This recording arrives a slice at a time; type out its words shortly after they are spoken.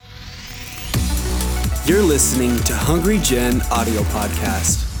You're listening to Hungry Gen audio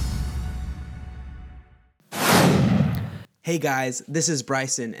podcast. Hey guys, this is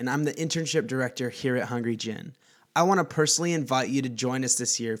Bryson, and I'm the internship director here at Hungry Gen. I want to personally invite you to join us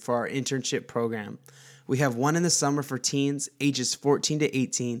this year for our internship program. We have one in the summer for teens, ages 14 to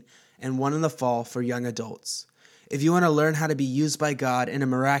 18, and one in the fall for young adults. If you want to learn how to be used by God in a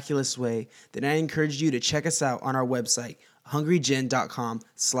miraculous way, then I encourage you to check us out on our website,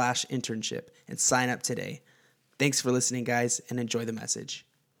 hungrygen.com/internship, and sign up today. Thanks for listening, guys, and enjoy the message.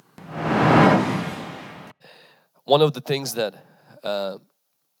 One of the things that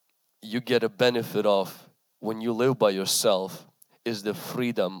you get a benefit of when you live by yourself is the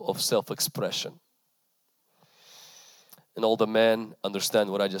freedom of self-expression. And all the men understand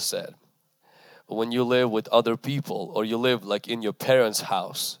what I just said. When you live with other people or you live like in your parents'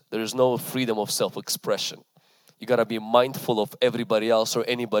 house, there is no freedom of self-expression. You got to be mindful of everybody else or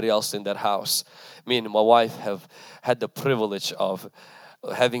anybody else in that house. Me and my wife have had the privilege of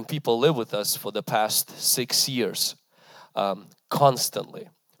having people live with us for the past 6 years, constantly,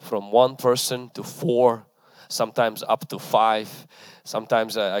 from one person to 4, sometimes up to 5.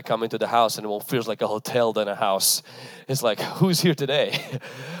 Sometimes I come into the house and it feels like a hotel than a house. It's like, who's here today?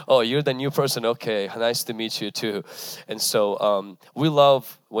 Oh, you're the new person. Okay, nice to meet you too. And so we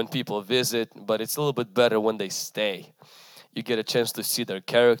love when people visit, but it's a little bit better when they stay. You get a chance to see their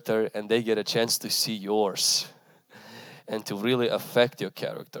character and they get a chance to see yours and to really affect your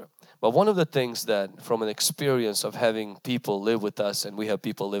character. But one of the things that from an experience of having people live with us, and we have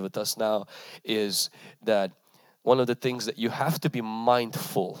people live with us now, is that one of the things that you have to be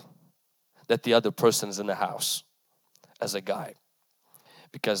mindful that the other person is in the house as a guy.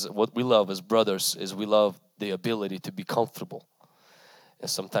 Because what we love as brothers is we love the ability to be comfortable. And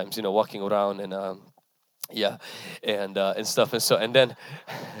sometimes, walking around and and stuff. And then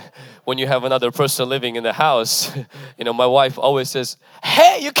when you have another person living in the house, my wife always says,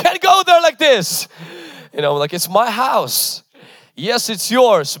 hey, you can't go there like this. Like, it's my house. Yes, it's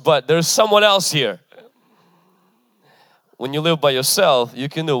yours, but there's someone else here. When you live by yourself, you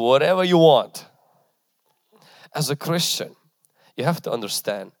can do whatever you want. As a Christian, you have to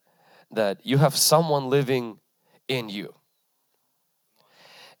understand that you have someone living in you.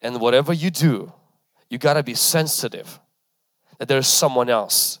 And whatever you do, you got to be sensitive that there's someone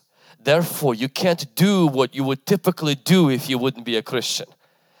else. Therefore, you can't do what you would typically do if you wouldn't be a Christian.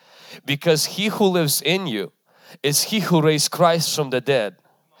 Because He who lives in you is He who raised Christ from the dead.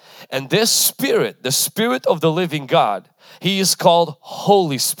 And this Spirit, the Spirit of the living God, He is called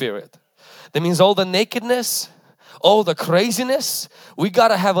Holy Spirit. That means all the nakedness, all the craziness, we got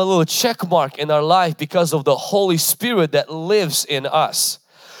to have a little check mark in our life because of the Holy Spirit that lives in us.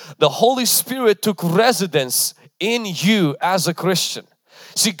 The Holy Spirit took residence in you as a Christian.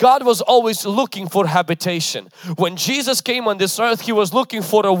 See, God was always looking for habitation. When Jesus came on this earth, He was looking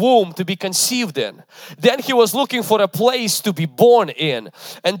for a womb to be conceived in. Then He was looking for a place to be born in.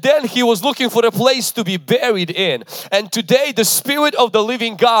 And then He was looking for a place to be buried in. And today the Spirit of the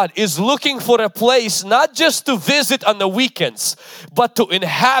living God is looking for a place not just to visit on the weekends, but to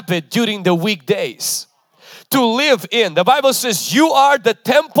inhabit during the weekdays. To live in. The Bible says you are the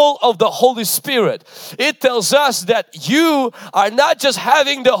temple of the Holy Spirit. It tells us that you are not just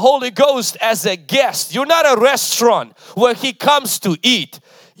having the Holy Ghost as a guest. You're not a restaurant where He comes to eat.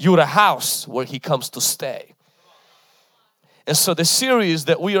 You're a house where He comes to stay. And so the series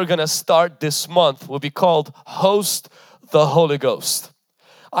that we are going to start this month will be called Host the Holy Ghost.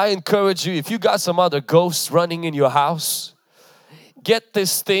 I encourage you, if you got some other ghosts running in your house, get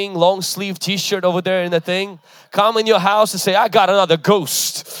this thing, long sleeve t-shirt over there in the thing. Come in your house and say, I got another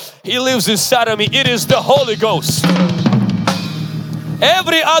ghost. He lives inside of me. It is the Holy Ghost.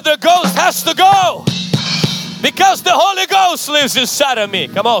 Every other ghost has to go because the Holy Ghost lives inside of me.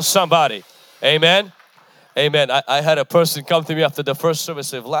 Come on, somebody. Amen. Amen. I had a person come to me after the first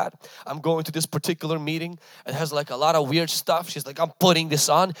service and say, Vlad, I'm going to this particular meeting and it has like a lot of weird stuff. She's like, I'm putting this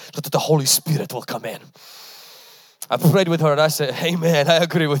on so that the Holy Spirit will come in. I prayed with her and I said, amen, I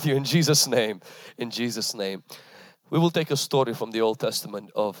agree with you in Jesus' name. In Jesus' name. We will take a story from the Old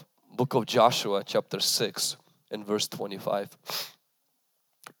Testament of book of Joshua chapter 6 and verse 25.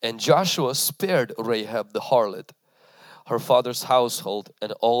 And Joshua spared Rahab the harlot, her father's household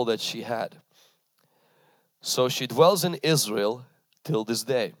and all that she had. So she dwells in Israel till this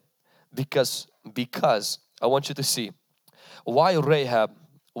day. Because I want you to see why Rahab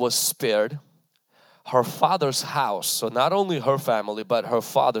was spared. Her father's house, so not only her family but her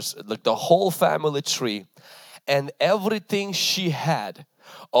father's, like the whole family tree and everything she had,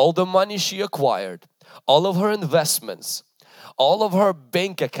 all the money she acquired, all of her investments, all of her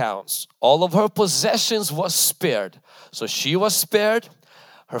bank accounts, all of her possessions was spared. So she was spared,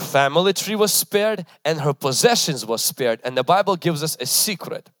 her family tree was spared, and her possessions was spared. And the Bible gives us a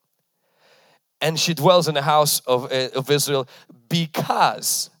secret. And she dwells in the house of Israel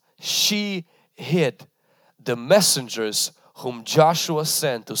because she hid the messengers whom Joshua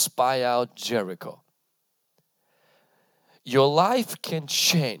sent to spy out Jericho. Your life can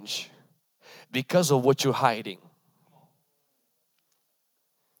change because of what you're hiding.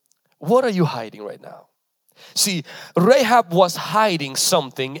 What are you hiding right now? See, Rahab was hiding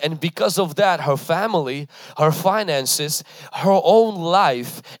something, and because of that, her family, her finances, her own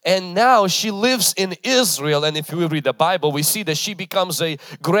life, and now she lives in Israel. And if we read the Bible, we see that she becomes a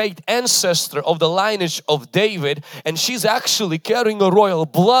great ancestor of the lineage of David, and she's actually carrying a royal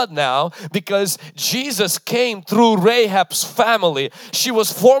blood now because Jesus came through Rahab's family. She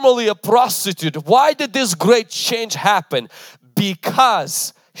was formerly a prostitute. Why did this great change happen?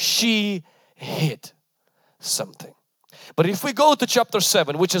 Because she hid something. But if we go to chapter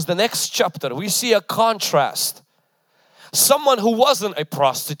 7, which is the next chapter, we see a contrast. Someone who wasn't a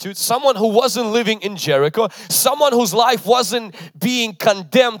prostitute, someone who wasn't living in Jericho, someone whose life wasn't being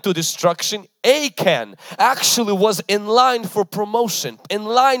condemned to destruction, Achan actually was in line for promotion, in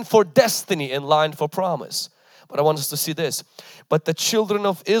line for destiny, in line for promise. But I want us to see this. But the children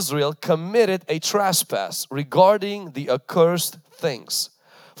of Israel committed a trespass regarding the accursed things.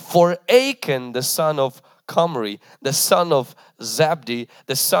 For Achan, the son of Comri, the son of Zabdi,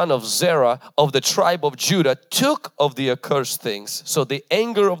 the son of Zerah of the tribe of Judah, took of the accursed things. So the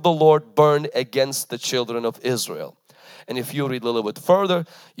anger of the Lord burned against the children of Israel. And if you read a little bit further,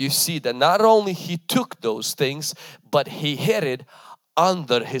 you see that not only he took those things, but he hid it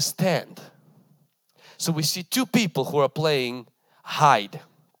under his tent. So we see two people who are playing hide,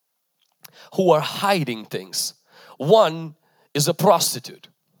 who are hiding things. One is a prostitute.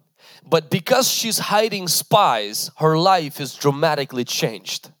 But because she's hiding spies, her life is dramatically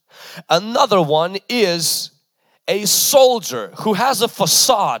changed. Another one is a soldier who has a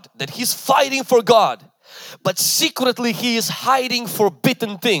facade that he's fighting for God, but secretly he is hiding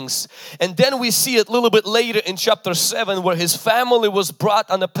forbidden things. And then we see it a little bit later in chapter 7 where his family was brought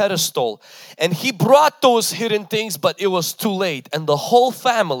on a pedestal, and he brought those hidden things, but it was too late, and the whole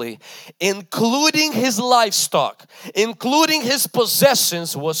family, including his livestock, including his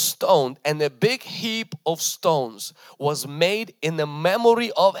possessions, was stoned, and a big heap of stones was made in the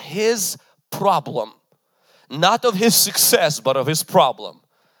memory of his problem, not of his success but of his problem.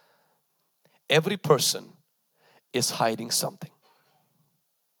 Every person is hiding something.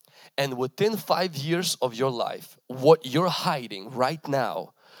 And within 5 years of your life, what you're hiding right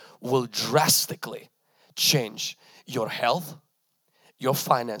now will drastically change your health, your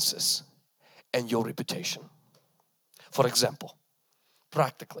finances, and your reputation. For example,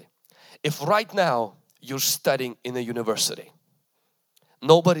 practically, if right now you're studying in a university,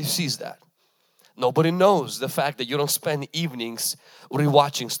 nobody sees that. Nobody knows the fact that you don't spend evenings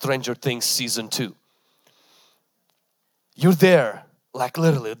rewatching Stranger Things season 2. You're there like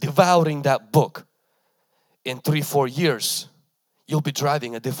literally devouring that book. In 3-4 years, you'll be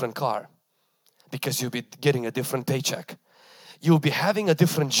driving a different car because you'll be getting a different paycheck. You'll be having a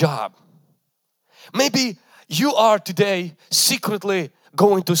different job. Maybe you are today secretly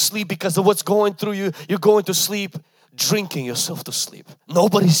going to sleep because of what's going through you. You're going to sleep drinking yourself to sleep.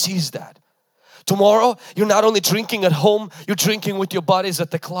 Nobody sees that. Tomorrow, you're not only drinking at home, you're drinking with your buddies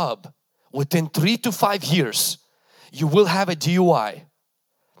at the club. Within 3 to 5 years, you will have a DUI.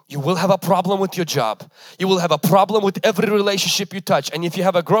 You will have a problem with your job. You will have a problem with every relationship you touch. And if you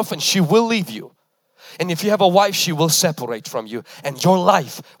have a girlfriend, she will leave you. And if you have a wife, she will separate from you. And your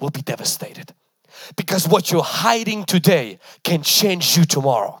life will be devastated. Because what you're hiding today can change you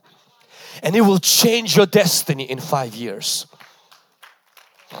tomorrow. And it will change your destiny in 5 years.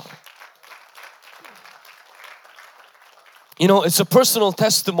 You know, it's a personal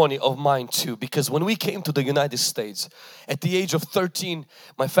testimony of mine too, because when we came to the United States at the age of 13,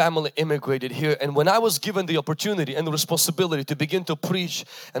 my family immigrated here, and when I was given the opportunity and the responsibility to begin to preach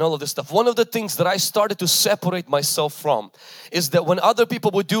and all of this stuff, one of the things that I started to separate myself from is that when other people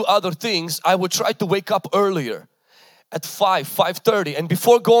would do other things, I would try to wake up earlier at 5:30, and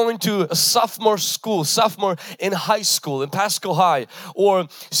before going to a sophomore in high school in Pasco High, or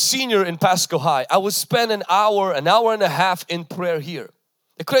senior in Pasco High, I would spend an hour and a half in prayer here.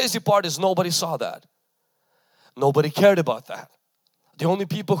 The crazy part is nobody saw that. Nobody cared about that. The only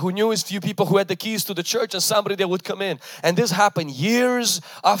people who knew is few people who had the keys to the church and somebody that would come in. And this happened years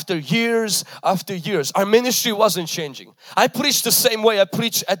after years after years. Our ministry wasn't changing. I preached the same way I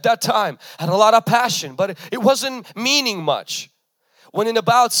preached at that time. I had a lot of passion, but it wasn't meaning much. when in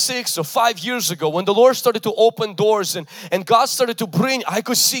about 6 or 5 years ago, when the Lord started to open doors and God started to bring, I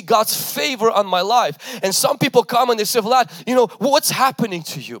could see God's favor on my life. And some people come and they say, Vlad, you know, what's happening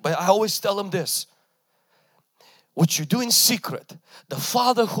to you? But I always tell them this: what you do in secret, the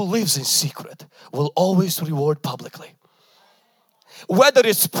Father who lives in secret will always reward publicly. Whether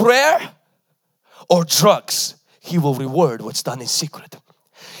it's prayer or drugs, He will reward what's done in secret.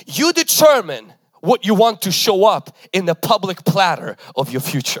 You determine what you want to show up in the public platter of your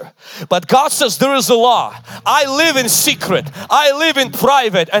future. But God says there is a law. I live in secret, I live in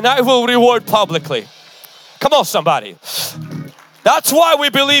private, and I will reward publicly. Come on somebody. That's why we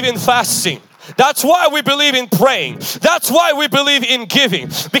believe in fasting. That's why we believe in praying. That's why we believe in giving.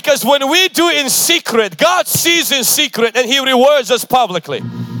 Because when we do in secret, God sees in secret and He rewards us publicly.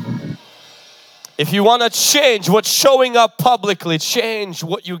 If you want to change what's showing up publicly, change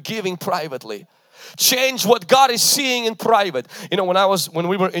what you're giving privately. Change what God is seeing in private. You know, when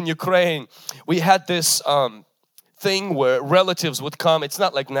we were in Ukraine, we had this thing where relatives would come. It's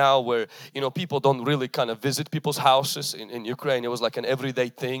not like now where, you know, people don't really kind of visit people's houses. In Ukraine, it was like an everyday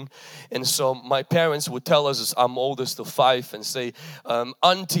thing. And so my parents would tell us, I'm oldest of 5, and say,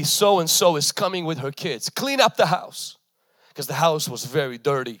 Auntie so-and-so is coming with her kids. Clean up the house. Because the house was very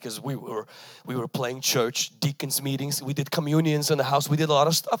dirty, because we were playing church, deacons meetings. We did communions in the house. We did a lot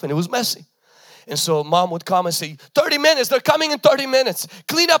of stuff and it was messy. And so mom would come and say, 30 minutes, they're coming in 30 minutes.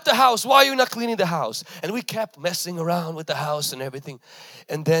 Clean up the house. Why are you not cleaning the house? And we kept messing around with the house and everything.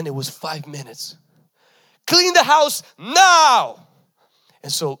 And then it was 5 minutes. Clean the house now.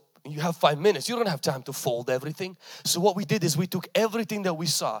 And so you have 5 minutes. You don't have time to fold everything. So what we did is we took everything that we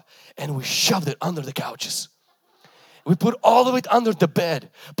saw and we shoved it under the couches. We put all of it under the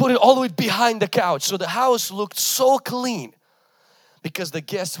bed. Put it all the way behind the couch. So the house looked so clean. Because the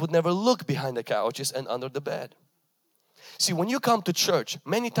guests would never look behind the couches and under the bed. See, when you come to church,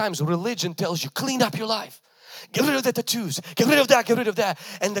 many times religion tells you, clean up your life. Get rid of the tattoos. Get rid of that. Get rid of that.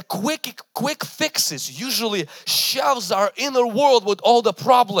 And the quick fixes usually shoves our inner world with all the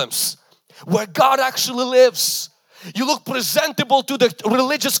problems. Where God actually lives. You look presentable to the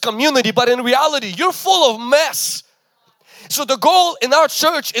religious community, but in reality, you're full of mess. So the goal in our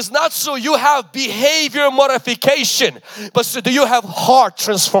church is not so you have behavior modification, but so do you have heart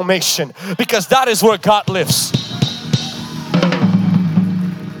transformation, because that is where God lives.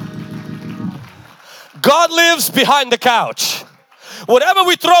 God lives behind the couch. Whatever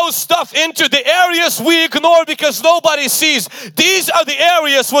we throw stuff into, the areas we ignore because nobody sees, these are the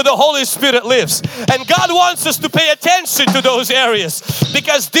areas where the Holy Spirit lives. And God wants us to pay attention to those areas,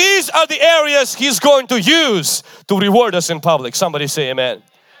 because these are the areas He's going to use to reward us in public. Somebody say amen.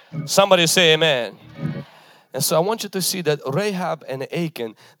 Somebody say amen. And so I want you to see that Rahab and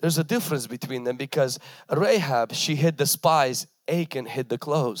Achan, there's a difference between them, because Rahab, she hid the spies, Achan hid the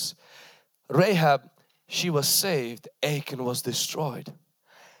clothes. Rahab, she was saved, Achan was destroyed.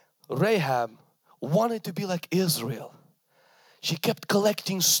 Rahab wanted to be like Israel. She kept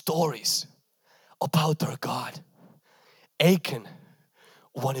collecting stories about her God. Achan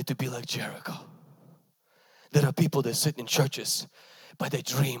wanted to be like Jericho. There are people that sit in churches, but they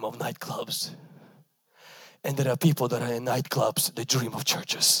dream of nightclubs. And there are people that are in nightclubs, they dream of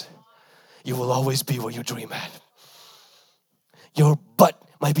churches. You will always be where you dream at. Your butt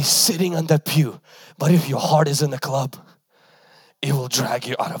might be sitting on that pew, but if your heart is in the club, it will drag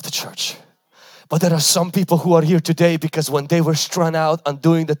you out of the church. But there are some people who are here today because when they were strung out on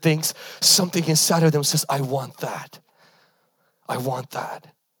doing the things, something inside of them says, I want that. I want that.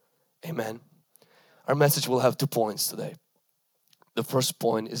 Amen. Our message will have 2 points today. The first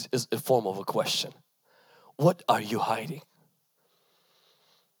point is a form of a question. What are you hiding?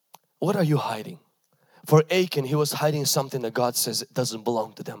 What are you hiding? For Achan, he was hiding something that God says doesn't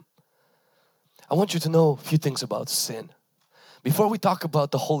belong to them. I want you to know a few things about sin. Before we talk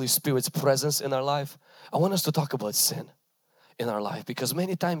about the Holy Spirit's presence in our life, I want us to talk about sin in our life, because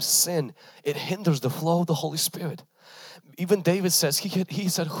many times sin, it hinders the flow of the Holy Spirit. Even David says, he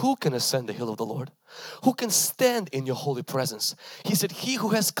said, who can ascend the hill of the Lord? Who can stand in your holy presence? He said, he who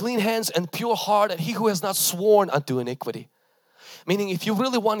has clean hands and pure heart, and he who has not sworn unto iniquity. Meaning, if you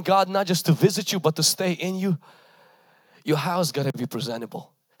really want God not just to visit you but to stay in you, your house got to be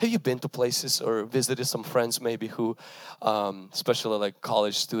presentable. Have you been to places or visited some friends maybe who, especially like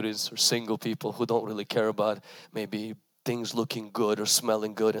college students or single people who don't really care about maybe things looking good or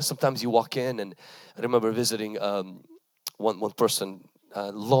smelling good, and sometimes you walk in, and I remember visiting one person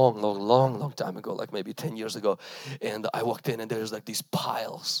long time ago, like maybe 10 years ago, and I walked in and there's like these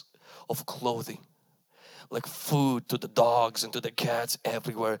piles of clothing like food to the dogs and to the cats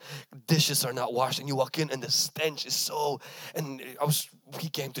everywhere. Dishes are not washed, and you walk in and the stench is so. And he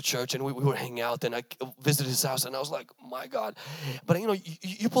came to church and we were hanging out, and I visited his house, and I was like, my God. But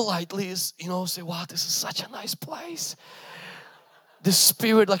you politely say, wow, this is such a nice place. This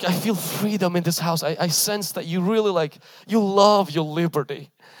spirit, like I feel freedom in this house. I sense that you really you love your liberty,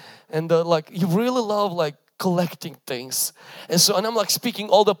 and you really love collecting things. And I'm like speaking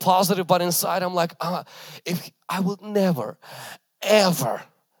all the positive, but inside I'm like, if I would never ever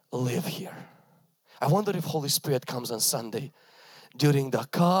live here. I wonder if Holy Spirit comes on Sunday during the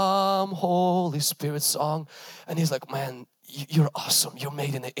Come Holy Spirit song, and He's like, man, you're awesome. You're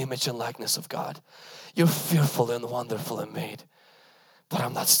made in the image and likeness of God. You're fearful and wonderful and made. But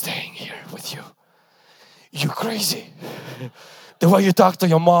I'm not staying here with you. You're crazy. The way you talk to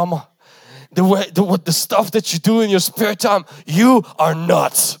your mama, the stuff that you do in your spare time, you are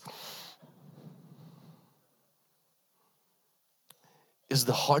nuts. Is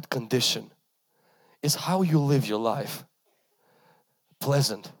the heart condition, is how you live your life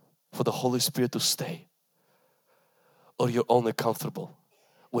pleasant for the Holy Spirit to stay? Or you're only comfortable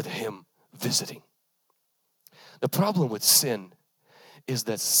with Him visiting? The problem with sin is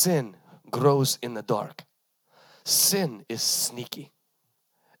that sin grows in the dark. Sin is sneaky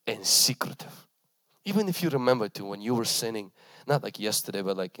and secretive. Even if you remember too, when you were sinning, not like yesterday,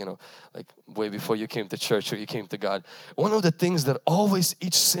 but like way before you came to church or you came to God, one of the things that always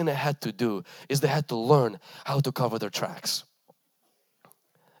each sinner had to do is they had to learn how to cover their tracks.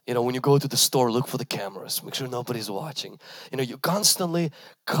 When you go to the store, look for the cameras, make sure nobody's watching. You constantly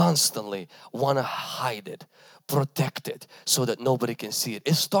want to hide it, protect it so that nobody can see it.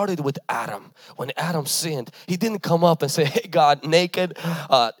 It started with Adam. When Adam sinned, he didn't come up and say, hey God, naked,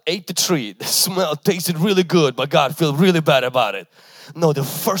 ate the tree, the smell tasted really good, but God, feel really bad about it. No, the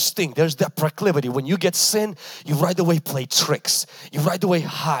first thing, there's that proclivity. When you get sin, you right away play tricks. You right away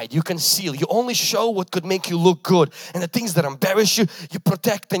hide, you conceal. You only show what could make you look good. And the things that embarrass you, you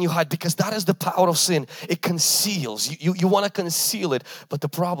protect and you hide, because that is the power of sin. It conceals. You want to conceal it. But the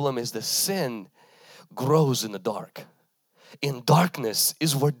problem is the sin grows in the dark. In darkness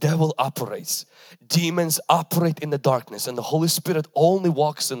is where devil operates. Demons operate in the darkness, and the Holy Spirit only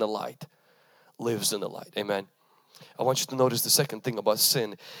walks in the light, lives in the light. Amen. I want you to notice the second thing about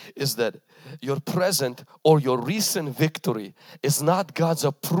sin is that your present or your recent victory is not God's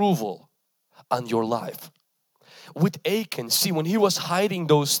approval on your life. With Achan, see, when he was hiding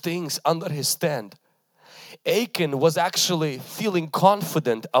those things under his tent, Achan was actually feeling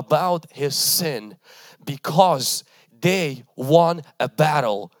confident about his sin because they won a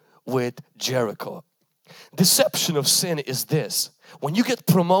battle with Jericho. Deception of sin is this: when you get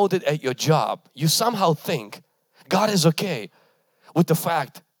promoted at your job, you somehow think God is okay with the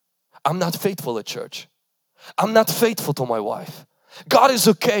fact I'm not faithful at church. I'm not faithful to my wife. God is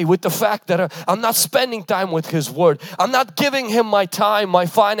okay with the fact that I'm not spending time with His Word. I'm not giving Him my time, my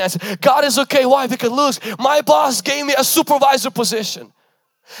finances. God is okay. Why? Because look, my boss gave me a supervisor position.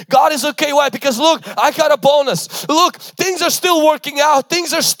 God is okay. Why? Because look, I got a bonus. Look, things are still working out.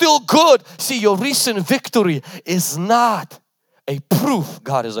 Things are still good. See, your recent victory is not a proof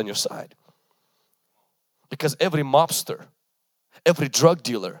God is on your side. Because every mobster, every drug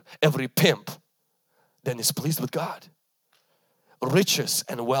dealer, every pimp then is pleased with God. Riches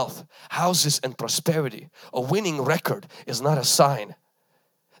and wealth, houses and prosperity, a winning record is not a sign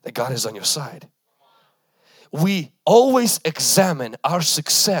that God is on your side. We always examine our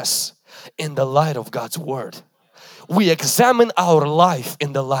success in the light of God's Word. We examine our life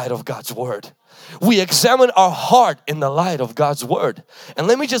in the light of God's Word. We examine our heart in the light of God's Word. And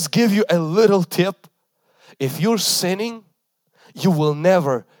let me just give you a little tip. If you're sinning, you will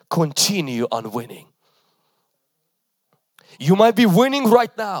never continue on winning. You might be winning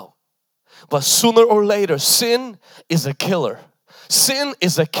right now, but sooner or later, sin is a killer. Sin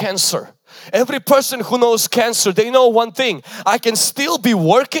is a cancer. Every person who knows cancer, they know one thing: I can still be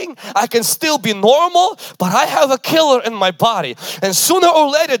working, I can still be normal, but I have a killer in my body. And sooner or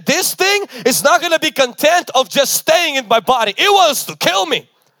later, this thing is not going to be content of just staying in my body. It wants to kill me.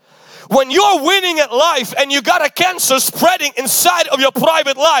 When you're winning at life and you got a cancer spreading inside of your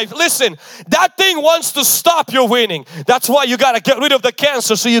private life, listen, that thing wants to stop your winning. That's why you got to get rid of the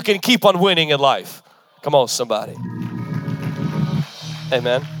cancer so you can keep on winning in life. Come on, somebody.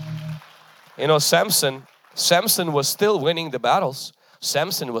 Amen. Samson was still winning the battles.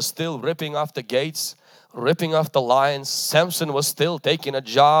 Samson was still ripping off the gates, ripping off the lions. Samson was still taking a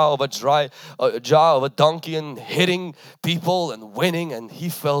jaw of a donkey and hitting people and winning, and he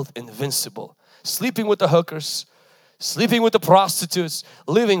felt invincible. Sleeping with the hookers, sleeping with the prostitutes,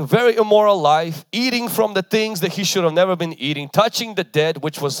 living very immoral life, eating from the things that he should have never been eating, touching the dead,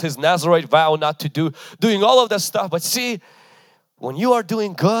 which was his Nazarite vow not to do, doing all of that stuff. But see, when you are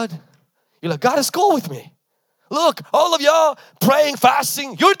doing good, you're like, God is cool with me. Look, all of y'all praying,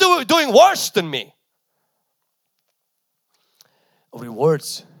 fasting, you're doing worse than me.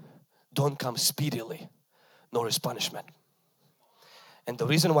 Rewards don't come speedily, nor is punishment. And the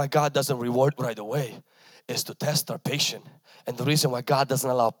reason why God doesn't reward right away is to test our patience. And the reason why God doesn't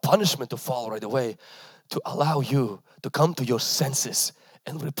allow punishment to fall right away, to allow you to come to your senses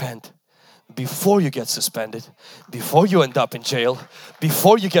and repent before you get suspended, before you end up in jail,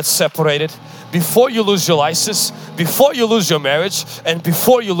 before you get separated, before you lose your license, before you lose your marriage, and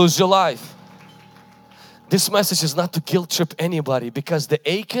before you lose your life. This message is not to guilt trip anybody, because the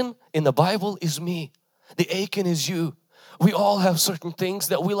Achan in the Bible is me. The Achan is you. We all have certain things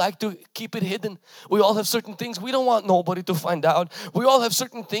that we like to keep it hidden. We all have certain things we don't want nobody to find out. We all have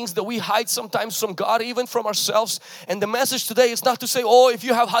certain things that we hide sometimes from God, even from ourselves. And the message today is not to say, oh, if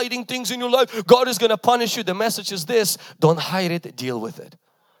you have hiding things in your life, God is going to punish you. The message is this: don't hide it, deal with it.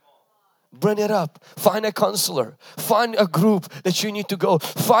 Bring it up. Find a counselor. Find a group that you need to go.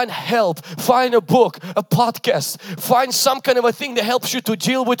 Find help. Find a book, a podcast. Find some kind of a thing that helps you to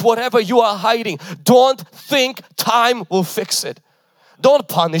deal with whatever you are hiding. Don't think time will fix it. Don't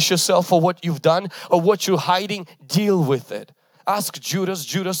punish yourself for what you've done or what you're hiding. Deal with it. Ask Judas.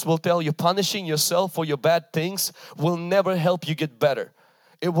 Judas will tell you punishing yourself for your bad things will never help you get better.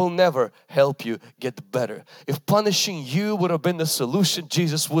 It will never help you get better. If punishing you would have been the solution,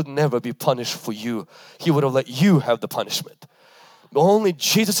 Jesus would never be punished for you. He would have let you have the punishment. Only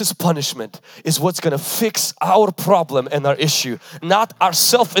Jesus' punishment is what's going to fix our problem and our issue, not our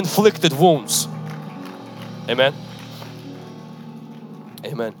self-inflicted wounds. Amen.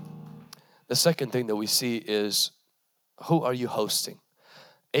 Amen. The second thing that we see is, who are you hosting?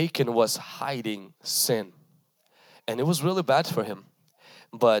 Achan was hiding sin, and it was really bad for him.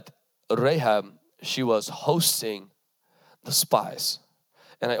 But Rahab, she was hosting the spies.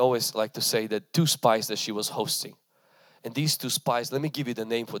 And I always like to say that 2 spies that she was hosting. And these 2 spies, let me give you the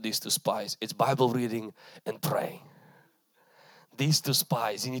name for these 2 spies. It's Bible reading and praying. These 2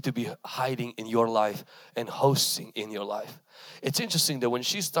 spies you need to be hiding in your life and hosting in your life. It's interesting that when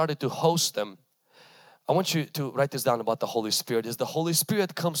she started to host them, I want you to write this down about the Holy Spirit. Is the Holy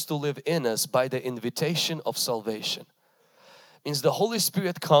Spirit comes to live in us by the invitation of salvation. Means the Holy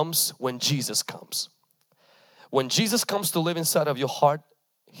Spirit comes when Jesus comes. When Jesus comes to live inside of your heart,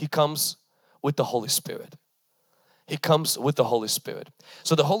 He comes with the Holy Spirit. He comes with the Holy Spirit.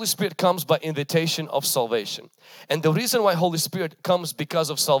 So the Holy Spirit comes by invitation of salvation. And the reason why Holy Spirit comes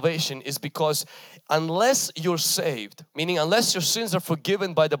because of salvation is because unless you're saved, meaning unless your sins are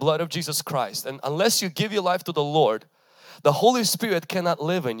forgiven by the blood of Jesus Christ, and unless you give your life to the Lord, the Holy Spirit cannot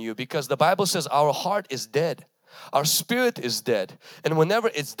live in you, because the Bible says our heart is dead. Our spirit is dead, and whenever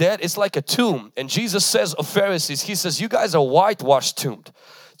it's dead, it's like a tomb. And Jesus says of Pharisees, He says, you guys are whitewashed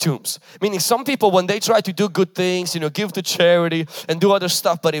tombs. Meaning some people, when they try to do good things, give to charity and do other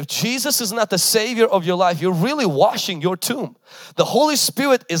stuff, but if Jesus is not the Savior of your life, you're really washing your tomb. The Holy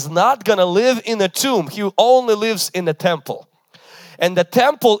Spirit is not gonna live in a tomb. He only lives in the temple. And the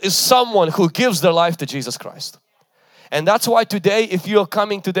temple is someone who gives their life to Jesus Christ. And that's why today, if you're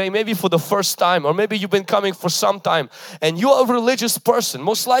coming today, maybe for the first time, or maybe you've been coming for some time, and you're a religious person,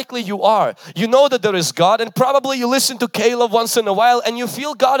 most likely you are. You know that there is God, and probably you listen to Caleb once in a while and you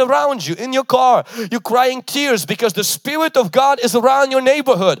feel God around you in your car. You're crying tears because the Spirit of God is around your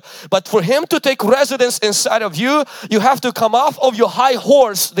neighborhood. But for Him to take residence inside of you, you have to come off of your high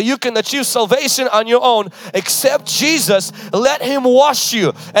horse that you can achieve salvation on your own. Accept Jesus, let Him wash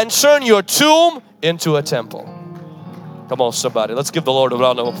you and turn your tomb into a temple. Come on, somebody. Let's give the Lord a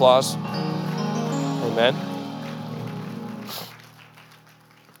round of applause. Amen.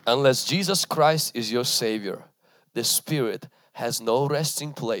 Unless Jesus Christ is your Savior, the Spirit has no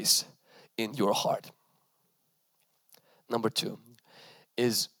resting place in your heart. Number 2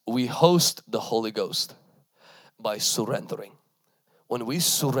 is we host the Holy Ghost by surrendering. When we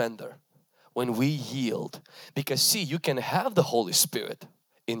surrender, when we yield, because see, you can have the Holy Spirit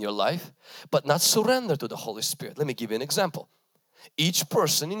in your life but not surrender to the Holy Spirit. Let me give you an example. Each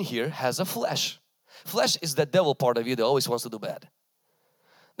person in here has a flesh. Flesh is the devil part of you that always wants to do bad.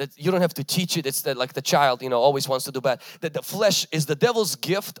 That you don't have to teach it. It's like the child, always wants to do bad. That the flesh is the devil's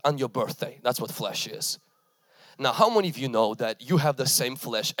gift on your birthday. That's what flesh is. Now, how many of you know that you have the same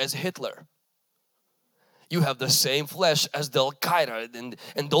flesh as Hitler? You have the same flesh as the Al-Qaeda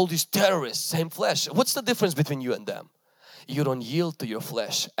and all these terrorists, same flesh. What's the difference between you and them? You don't yield to your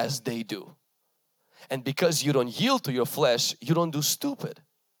flesh as they do. And because you don't yield to your flesh, you don't do stupid.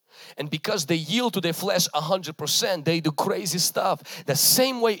 And because they yield to their flesh 100%, they do crazy stuff. The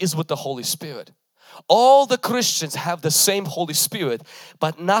same way is with the Holy Spirit. All the Christians have the same Holy Spirit,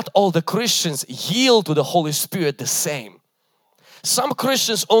 but not all the Christians yield to the Holy Spirit the same. Some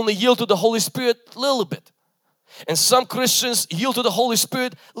Christians only yield to the Holy Spirit a little bit. And some Christians yield to the Holy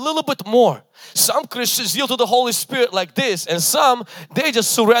Spirit a little bit more. Some Christians yield to the Holy Spirit like this, and some, they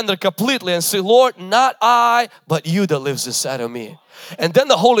just surrender completely and say, Lord, not I, but you that lives inside of me. And then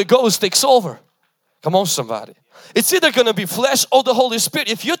the Holy Ghost takes over. Come on, somebody. It's either going to be flesh or the Holy Spirit.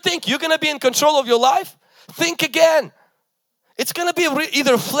 If you think you're going to be in control of your life, think again. It's going to be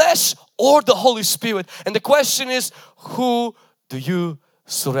either flesh or the Holy Spirit. And the question is, who do you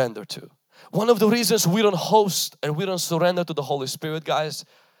surrender to? One of the reasons we don't host and we don't surrender to the Holy Spirit, guys,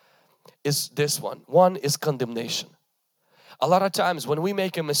 is this one. One is condemnation. A lot of times when we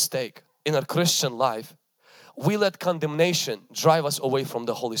make a mistake in our Christian life, we let condemnation drive us away from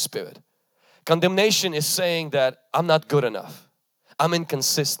the Holy Spirit. Condemnation is saying that I'm not good enough. I'm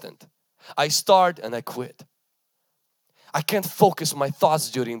inconsistent. I start and I quit. I can't focus my thoughts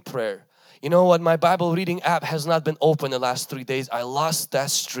during prayer. You know what? My Bible reading app has not been open the last 3 days. I lost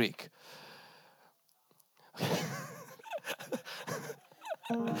that streak.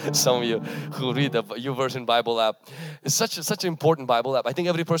 Some of you who read the YouVersion Bible app, it's such an important Bible app. I think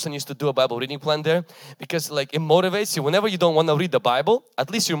every person needs to do a Bible reading plan there, because like it motivates you. Whenever you don't want to read the Bible, at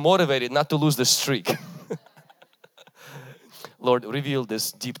least you're motivated not to lose the streak. Lord, reveal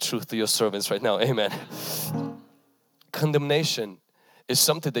this deep truth to your servants right now. Amen. Condemnation is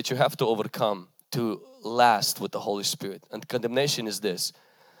something that you have to overcome to last with the Holy Spirit. And condemnation is this,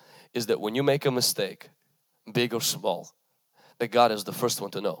 is that when you make a mistake, big or small, that God is the first one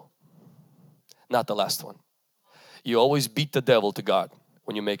to know, not the last one. You always beat the devil to God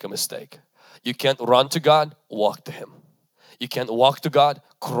when you make a mistake. You can't run to God, walk to Him. You can't walk to God,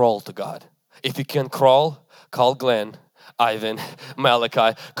 crawl to God. If you can't crawl, call Glenn, Ivan,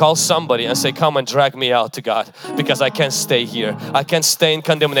 Malachi, call somebody and say, come and drag me out to God, because I can't stay here. I can't stay in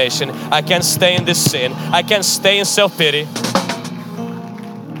condemnation. I can't stay in this sin. I can't stay in self-pity.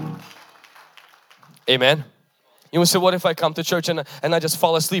 Amen. You will say, what if I come to church and I just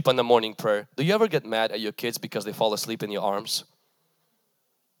fall asleep on the morning prayer? Do you ever get mad at your kids because they fall asleep in your arms?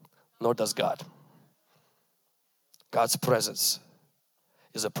 Nor does God. God's presence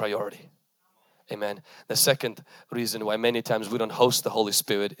is a priority. Amen. The second reason why many times we don't host the Holy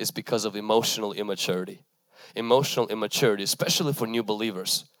Spirit is because of emotional immaturity. Emotional immaturity, especially for new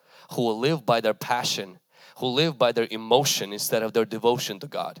believers who will live by their passion, who live by their emotion instead of their devotion to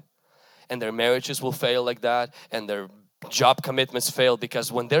God. And their marriages will fail like that, and their job commitments fail,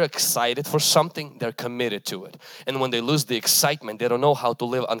 because when they're excited for something, they're committed to it. And when they lose the excitement, they don't know how to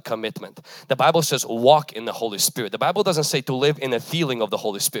live on commitment. The Bible says walk in the Holy Spirit. The Bible doesn't say to live in a feeling of the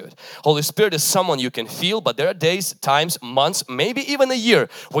Holy Spirit. Holy Spirit is someone you can feel, but there are days, times, months, maybe even a year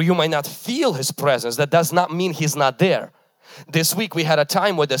where you might not feel His presence. That does not mean He's not there. This week we had a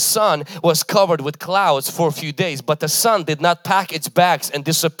time where the sun was covered with clouds for a few days, but the sun did not pack its bags and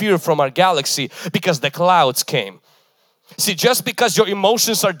disappear from our galaxy because the clouds came. See, just because your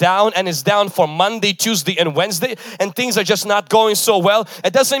emotions are down and it's down for Monday, Tuesday and Wednesday and things are just not going so well,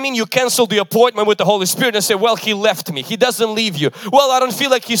 it doesn't mean you cancel the appointment with the Holy Spirit and say, well, He left me. He doesn't leave you. Well, I don't feel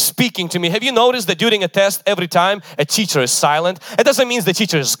like He's speaking to me. Have you noticed that during a test, every time a teacher is silent, it doesn't mean the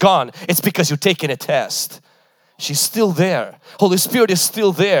teacher is gone. It's because you're taking a test. She's still there. Holy Spirit is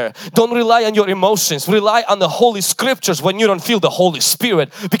still there. Don't rely on your emotions. Rely on the Holy Scriptures when you don't feel the Holy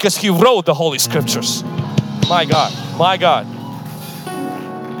Spirit, because He wrote the Holy Scriptures. My God, my God.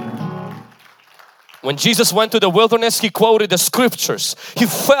 When Jesus went to the wilderness, He quoted the Scriptures. He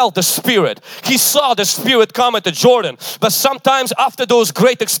felt the Spirit. He saw the Spirit come at the Jordan. But sometimes after those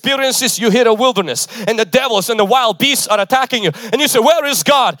great experiences, you hit a wilderness and the devils and the wild beasts are attacking you. And you say, where is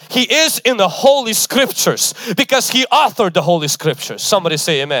God? He is in the Holy Scriptures, because He authored the Holy Scriptures. Somebody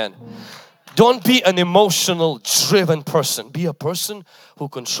say amen. Don't be an emotional driven person. Be a person who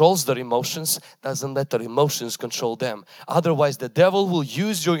controls their emotions, doesn't let their emotions control them. Otherwise the devil will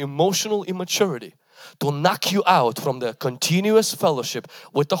use your emotional immaturity to knock you out from the continuous fellowship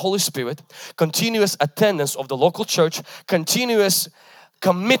with the Holy Spirit, continuous attendance of the local church, continuous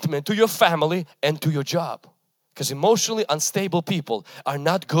commitment to your family and to your job. Because emotionally unstable people are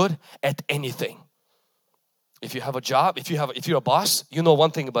not good at anything. If you have a job, if you're a boss, you know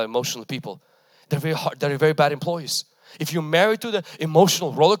one thing about emotional people. They're very hard, they're very bad employees. If you're married to the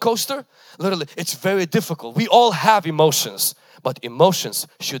emotional roller coaster, literally it's very difficult. We all have emotions, but emotions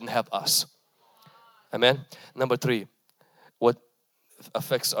shouldn't have us. Amen. Number 3, what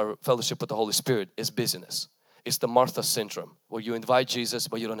affects our fellowship with the Holy Spirit is busyness. It's the Martha syndrome, where you invite Jesus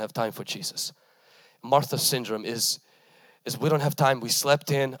but you don't have time for Jesus. Martha syndrome is we don't have time. We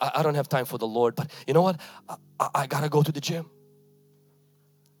slept in. I don't have time for the Lord. But you know what? I gotta go to the gym.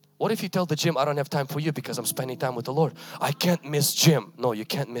 What if you tell the gym, I don't have time for you because I'm spending time with the Lord? I can't miss gym. No, you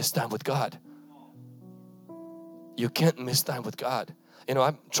can't miss time with God. You can't miss time with God. You know,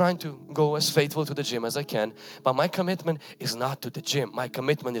 I'm trying to go as faithful to the gym as I can, but my commitment is not to the gym. My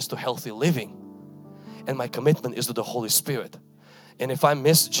commitment is to healthy living, and my commitment is to the Holy Spirit. And if I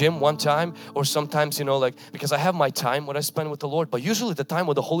miss gym one time, or sometimes, you know, like, because I have my time what I spend with the Lord, but usually the time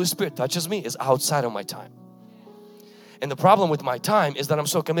when the Holy Spirit touches me is outside of my time. And the problem with my time is that I'm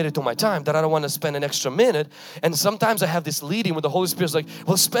so committed to my time that I don't want to spend an extra minute. And sometimes I have this leading with the Holy Spirit, like,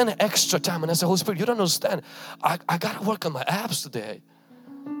 well, spend extra time. And I say, Holy Spirit, you don't understand. I got to work on my abs today.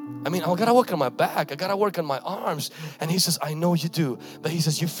 I mean, I got to work on my back. I got to work on my arms. And He says, I know you do. But He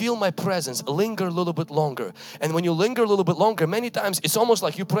says, you feel my presence. Linger a little bit longer. And when you linger a little bit longer, many times it's almost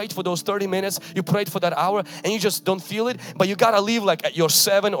like you prayed for those 30 minutes. You prayed for that hour and you just don't feel it. But you got to leave like at your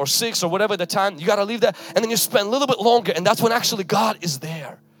 7 or 6 or whatever the time. You got to leave that. And then you spend a little bit longer. And that's when actually God is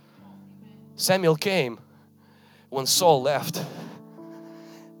there. Samuel came when Saul left.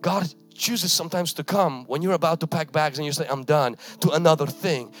 God chooses sometimes to come when you're about to pack bags and you say, I'm done, to another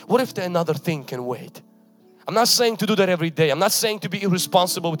thing. What if the another thing can wait? I'm not saying to do that every day. I'm not saying to be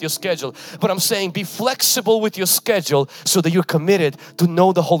irresponsible with your schedule, but I'm saying be flexible with your schedule so that you're committed to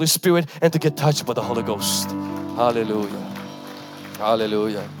know the Holy Spirit and to get touched by the Holy Ghost. Hallelujah.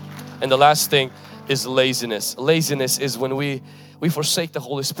 Hallelujah. And the last thing is laziness. Laziness is when we forsake the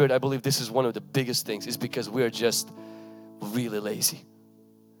Holy Spirit. I believe this is one of the biggest things, is because we are just really lazy.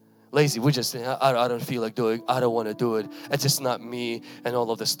 Lazy, we just say, I don't feel like doing, I don't want to do it, it's just not me, and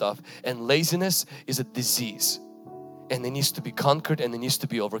all of this stuff. And laziness is a disease, and it needs to be conquered and it needs to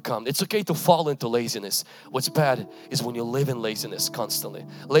be overcome. It's okay to fall into laziness. What's bad is when you live in laziness constantly.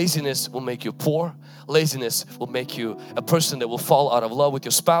 Laziness will make you poor. Laziness will make you a person that will fall out of love with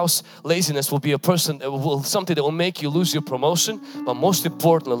your spouse. Laziness will be a person that will, something that will make you lose your promotion. But most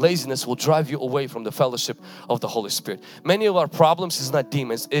importantly, laziness will drive you away from the fellowship of the Holy Spirit. Many of our problems is not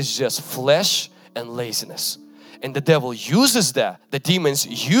demons, it's just flesh and laziness. And the devil uses that, the demons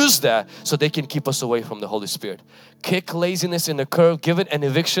use that so they can keep us away from the Holy Spirit. Kick laziness in the curb, give it an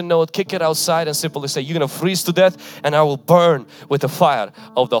eviction note, kick it outside and simply say, you're going to freeze to death and I will burn with the fire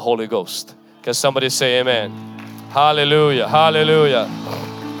of the Holy Ghost. Can somebody say amen? Hallelujah, hallelujah.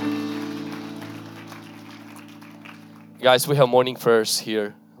 Guys, we have morning prayers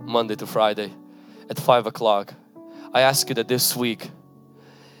here Monday to Friday at 5 o'clock. I ask you that this week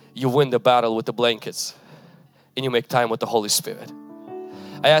you win the battle with the blankets and you make time with the Holy Spirit.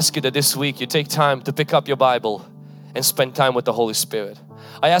 I ask you that this week you take time to pick up your Bible and spend time with the Holy Spirit.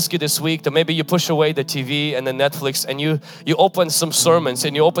 I ask you this week that maybe you push away the TV and the Netflix and you open some sermons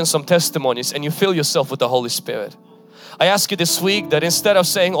and you open some testimonies and you fill yourself with the Holy Spirit. I ask you this week that instead of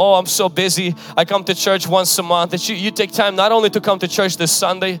saying, oh, I'm so busy, I come to church once a month, that you take time not only to come to church this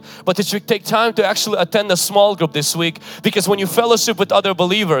Sunday, but that you take time to actually attend a small group this week, because when you fellowship with other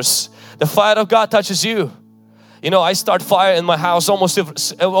believers, the fire of God touches you. You know, I start fire in my house almost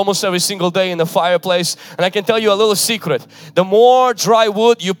every single day in the fireplace, and I can tell you a little secret. The more dry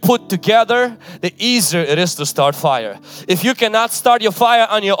wood you put together, the easier it is to start fire. If you cannot start your fire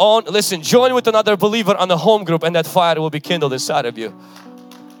on your own, listen, join with another believer on the home group and that fire will be kindled inside of you.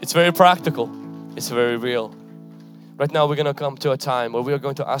 It's very practical. It's very real. Right now we're going to come to a time where we are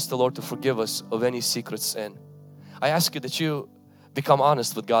going to ask the Lord to forgive us of any secret sin. I ask you that you become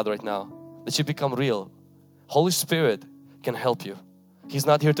honest with God right now, that you become real. Holy Spirit can help you. He's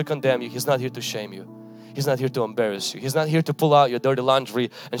not here to condemn you. He's not here to shame you. He's not here to embarrass you. He's not here to pull out your dirty laundry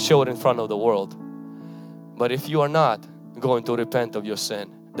and show it in front of the world. But if you are not going to repent of your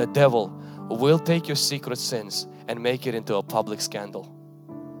sin, the devil will take your secret sins and make it into a public scandal.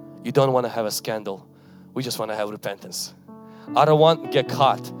 You don't want to have a scandal. We just want to have repentance. I don't want to get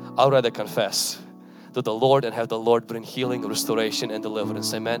caught. I'd rather confess to the Lord and have the Lord bring healing, restoration and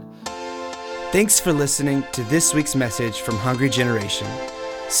deliverance. Amen. Thanks for listening to this week's message from Hungry Generation.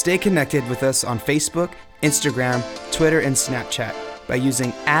 Stay connected with us on Facebook, Instagram, Twitter, and Snapchat by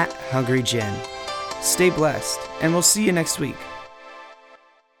using @HungryGen. Stay blessed, and we'll see you next week.